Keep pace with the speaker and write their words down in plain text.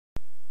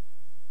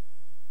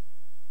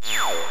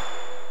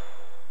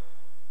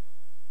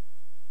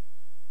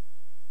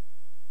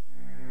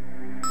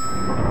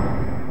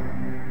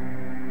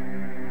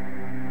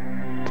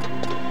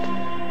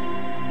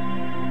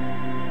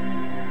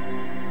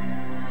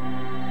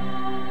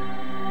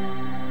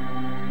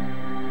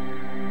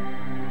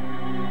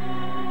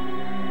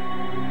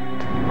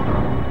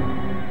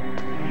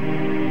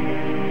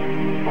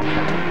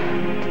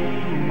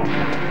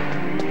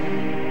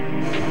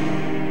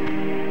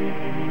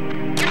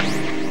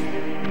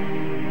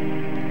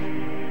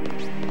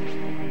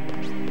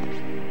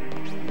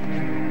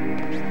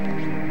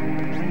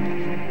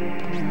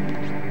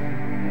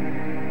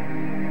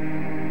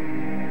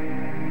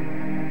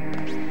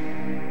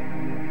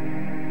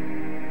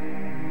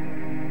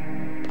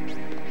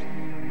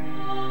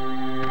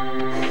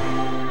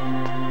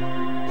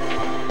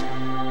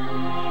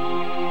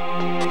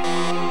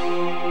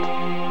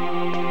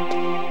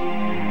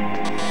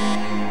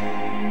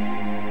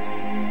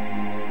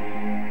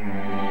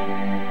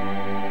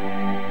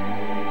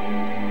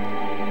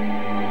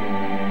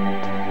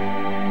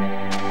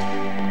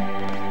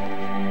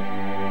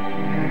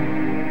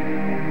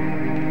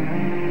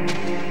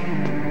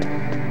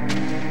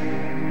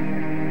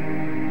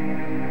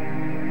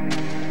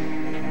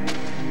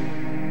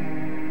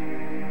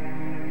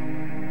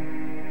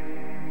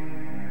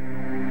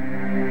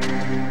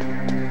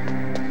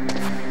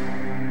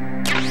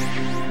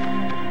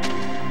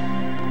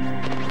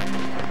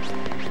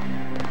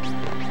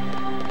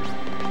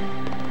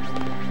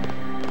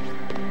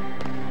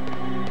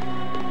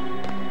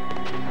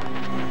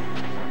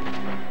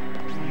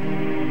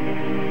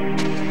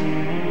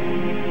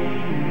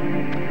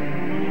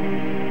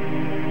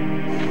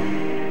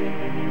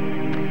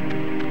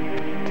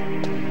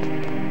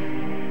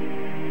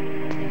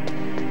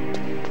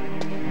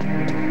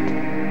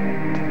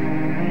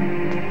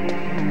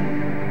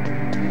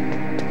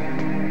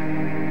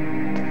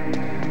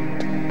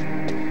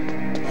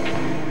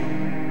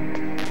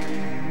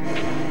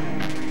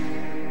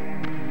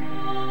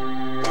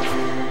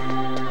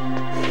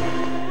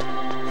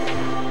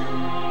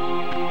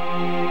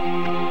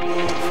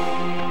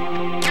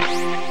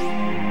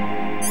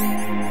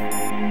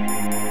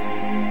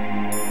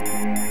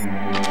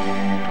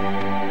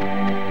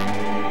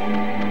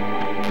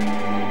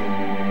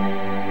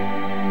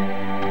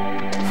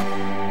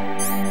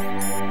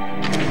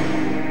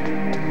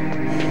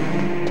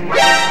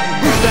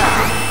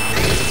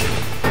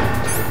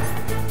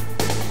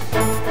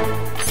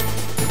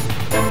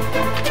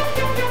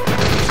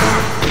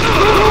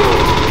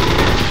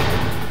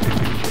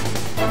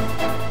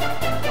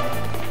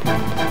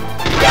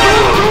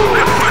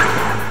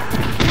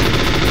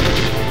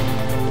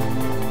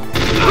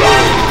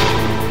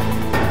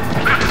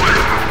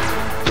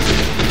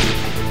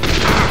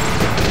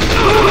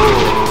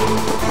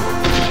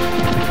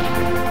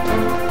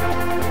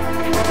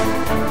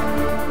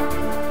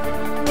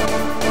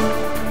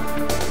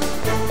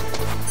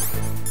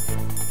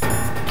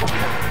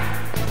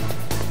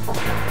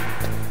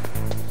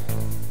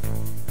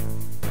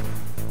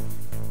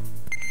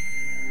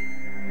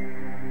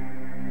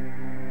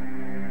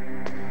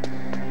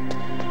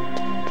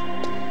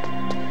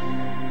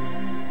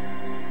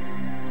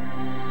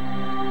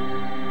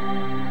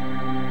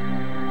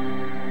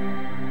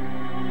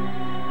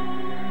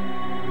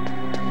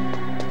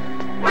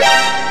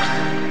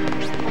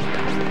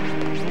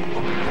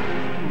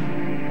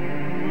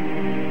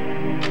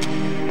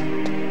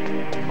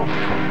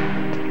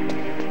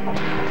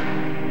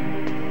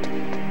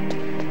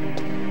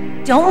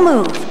don't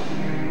move!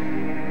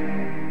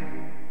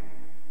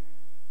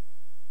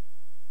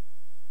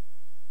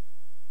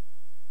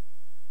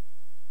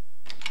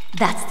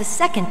 That's the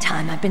second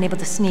time I've been able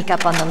to sneak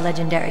up on the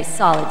legendary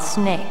Solid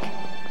Snake.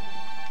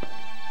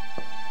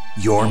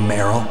 You're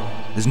Meryl?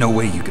 There's no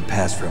way you could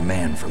pass for a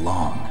man for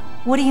long.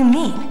 What do you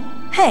mean?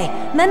 Hey,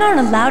 men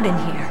aren't allowed in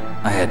here.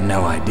 I had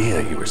no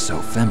idea you were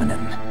so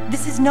feminine.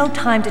 This is no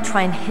time to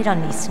try and hit on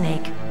me,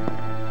 Snake.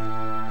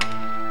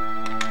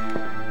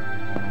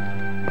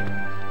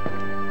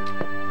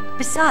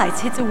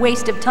 Besides, it's a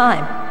waste of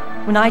time.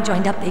 When I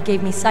joined up, they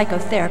gave me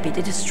psychotherapy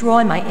to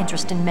destroy my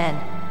interest in men.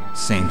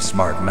 Same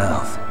smart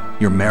mouth.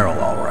 You're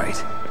Meryl, all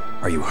right.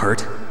 Are you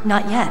hurt?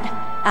 Not yet.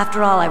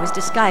 After all, I was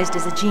disguised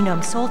as a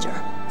genome soldier.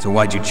 So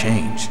why'd you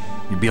change?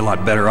 You'd be a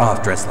lot better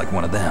off dressed like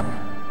one of them.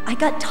 I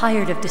got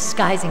tired of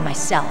disguising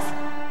myself.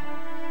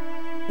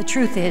 The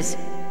truth is,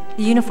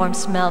 the uniform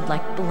smelled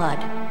like blood.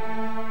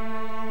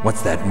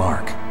 What's that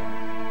mark?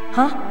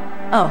 Huh?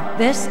 Oh,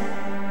 this?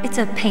 It's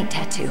a paint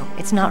tattoo.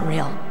 It's not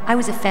real. I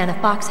was a fan of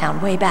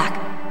Foxhound way back,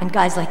 and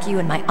guys like you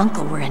and my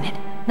uncle were in it.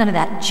 None of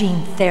that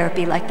gene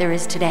therapy like there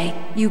is today.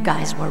 You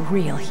guys were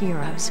real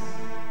heroes.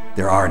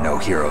 There are no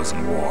heroes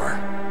in war.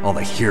 All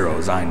the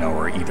heroes I know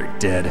are either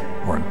dead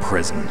or in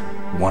prison.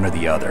 One or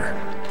the other.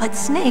 But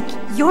Snake,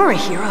 you're a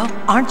hero,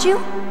 aren't you?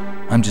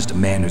 I'm just a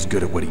man who's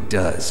good at what he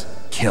does.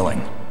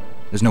 Killing.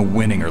 There's no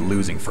winning or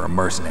losing for a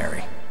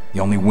mercenary. The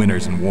only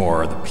winners in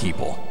war are the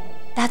people.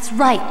 That's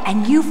right,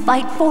 and you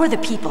fight for the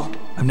people.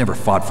 I've never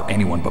fought for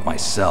anyone but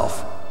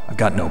myself. I've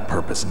got no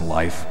purpose in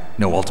life,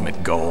 no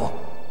ultimate goal.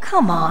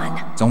 Come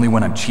on. It's only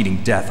when I'm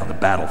cheating death on the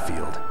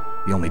battlefield.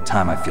 The only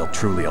time I feel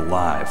truly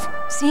alive.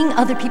 Seeing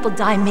other people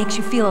die makes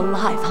you feel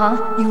alive,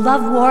 huh? You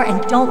love war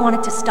and don't want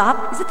it to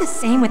stop? Is it the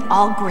same with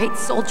all great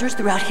soldiers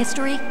throughout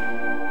history?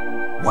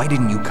 Why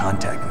didn't you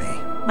contact me?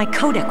 My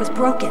codec was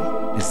broken.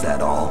 Is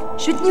that all?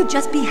 Shouldn't you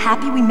just be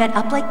happy we met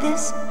up like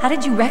this? How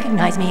did you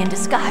recognize me in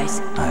disguise?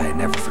 I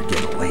never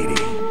forget a lady.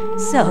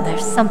 So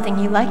there's something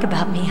you like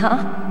about me,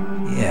 huh?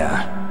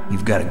 Yeah,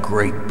 you've got a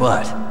great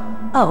butt.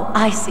 Oh,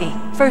 I see.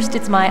 First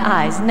it's my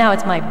eyes, now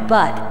it's my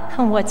butt.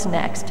 What's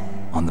next?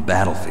 On the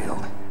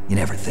battlefield, you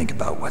never think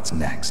about what's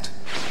next.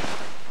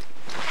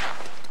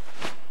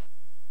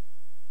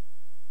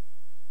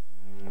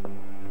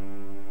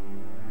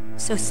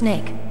 So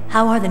Snake,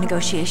 how are the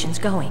negotiations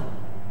going?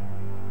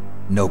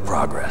 No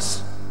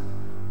progress.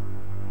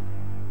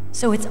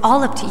 So it's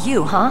all up to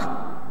you,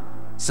 huh?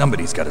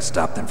 Somebody's got to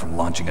stop them from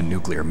launching a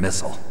nuclear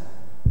missile.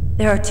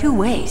 There are two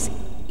ways.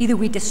 Either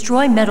we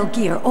destroy Metal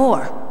Gear,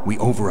 or... we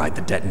override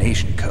the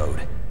detonation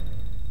code.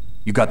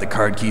 You got the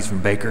card keys from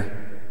Baker?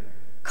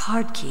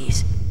 Card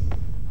keys?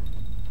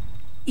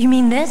 You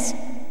mean this?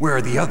 Where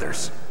are the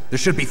others? There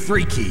should be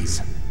 3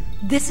 keys.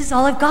 This is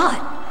all I've got.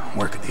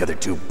 Where could the other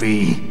 2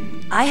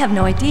 be? I have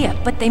no idea,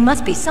 but they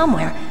must be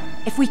somewhere.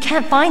 If we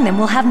can't find them,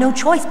 we'll have no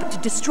choice but to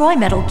destroy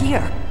Metal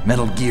Gear.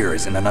 Metal Gear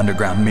is in an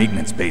underground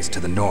maintenance base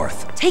to the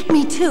north. Take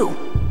me too.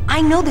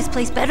 I know this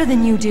place better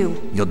than you do.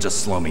 You'll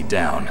just slow me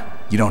down.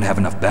 You don't have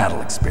enough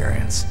battle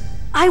experience.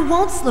 I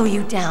won't slow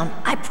you down,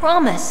 I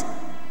promise.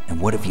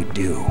 And what if you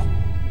do?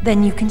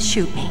 Then you can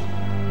shoot me.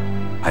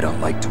 I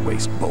don't like to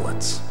waste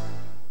bullets.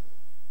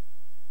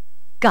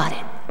 Got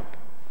it.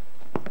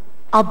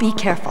 I'll be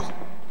careful.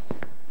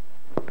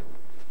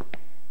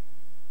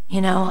 You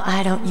know,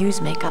 I don't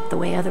use makeup the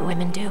way other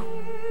women do.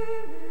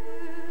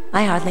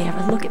 I hardly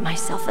ever look at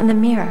myself in the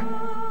mirror.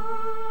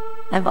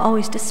 I've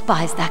always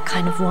despised that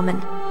kind of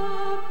woman.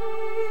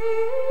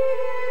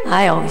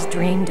 I always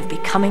dreamed of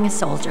becoming a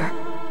soldier.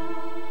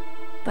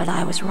 But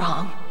I was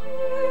wrong.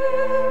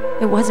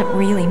 It wasn't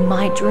really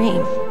my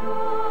dream.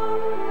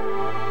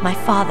 My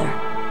father,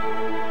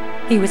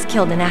 he was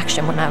killed in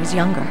action when I was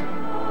younger.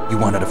 You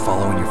wanted to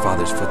follow in your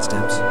father's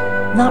footsteps?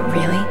 Not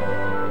really.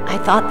 I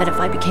thought that if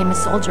I became a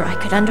soldier, I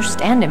could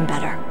understand him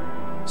better.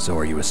 So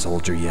are you a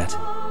soldier yet?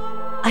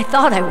 I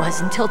thought I was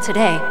until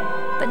today,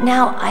 but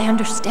now I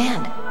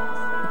understand.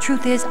 The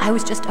truth is, I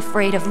was just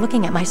afraid of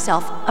looking at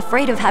myself,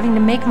 afraid of having to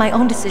make my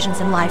own decisions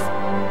in life.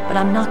 But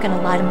I'm not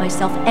gonna lie to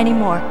myself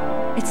anymore.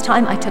 It's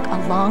time I took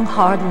a long,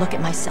 hard look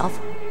at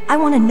myself. I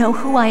want to know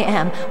who I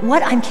am,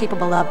 what I'm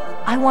capable of.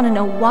 I want to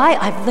know why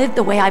I've lived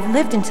the way I've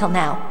lived until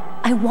now.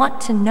 I want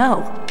to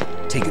know.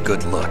 Take a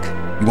good look.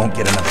 You won't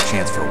get another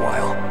chance for a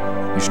while.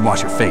 You should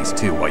wash your face,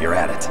 too, while you're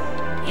at it.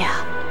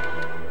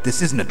 Yeah.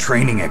 This isn't a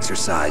training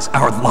exercise.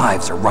 Our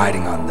lives are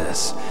riding on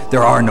this.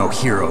 There are no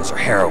heroes or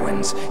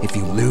heroines. If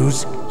you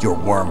lose, you're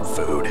worm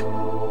food.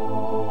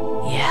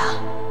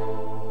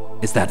 Yeah.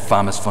 Is that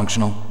FAMAS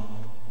functional?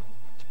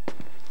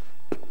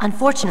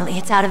 Unfortunately,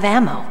 it's out of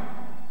ammo.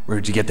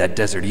 Where'd you get that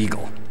Desert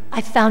Eagle?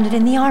 I found it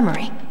in the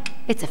armory.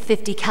 It's a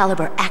 .50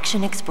 caliber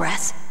Action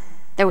Express.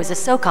 There was a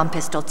SOCOM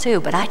pistol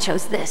too, but I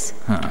chose this.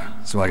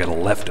 Huh, so I got a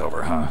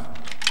leftover, huh?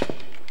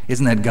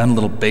 Isn't that gun a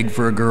little big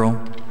for a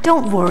girl?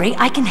 Don't worry,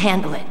 I can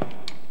handle it.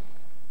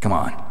 Come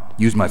on,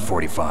 use my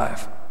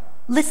 .45.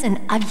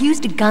 Listen, I've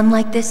used a gun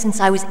like this since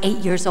I was 8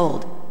 years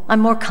old. I'm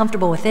more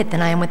comfortable with it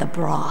than I am with a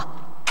bra.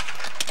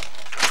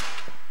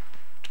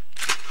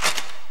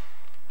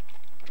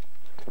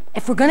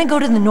 If we're gonna go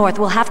to the north,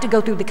 we'll have to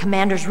go through the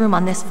commander's room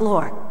on this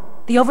floor.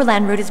 The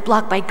overland route is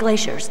blocked by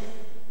glaciers.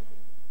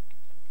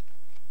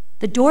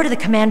 The door to the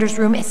commander's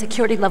room is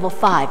security level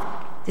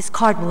 5. This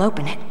card will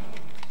open it.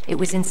 It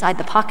was inside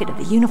the pocket of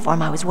the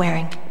uniform I was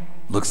wearing.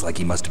 Looks like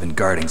he must have been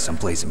guarding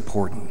someplace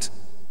important.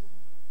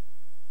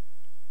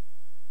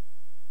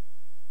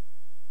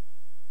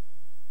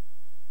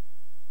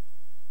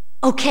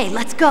 Okay,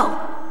 let's go.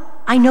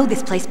 I know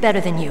this place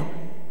better than you.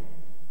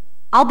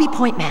 I'll be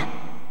point man.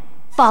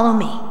 Follow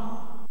me.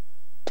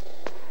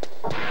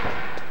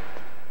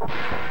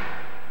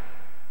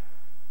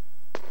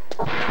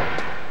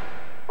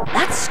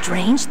 That's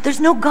strange. There's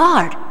no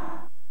guard.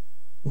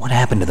 What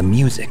happened to the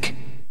music?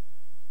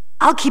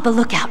 I'll keep a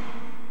lookout.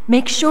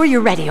 Make sure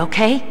you're ready,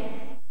 okay?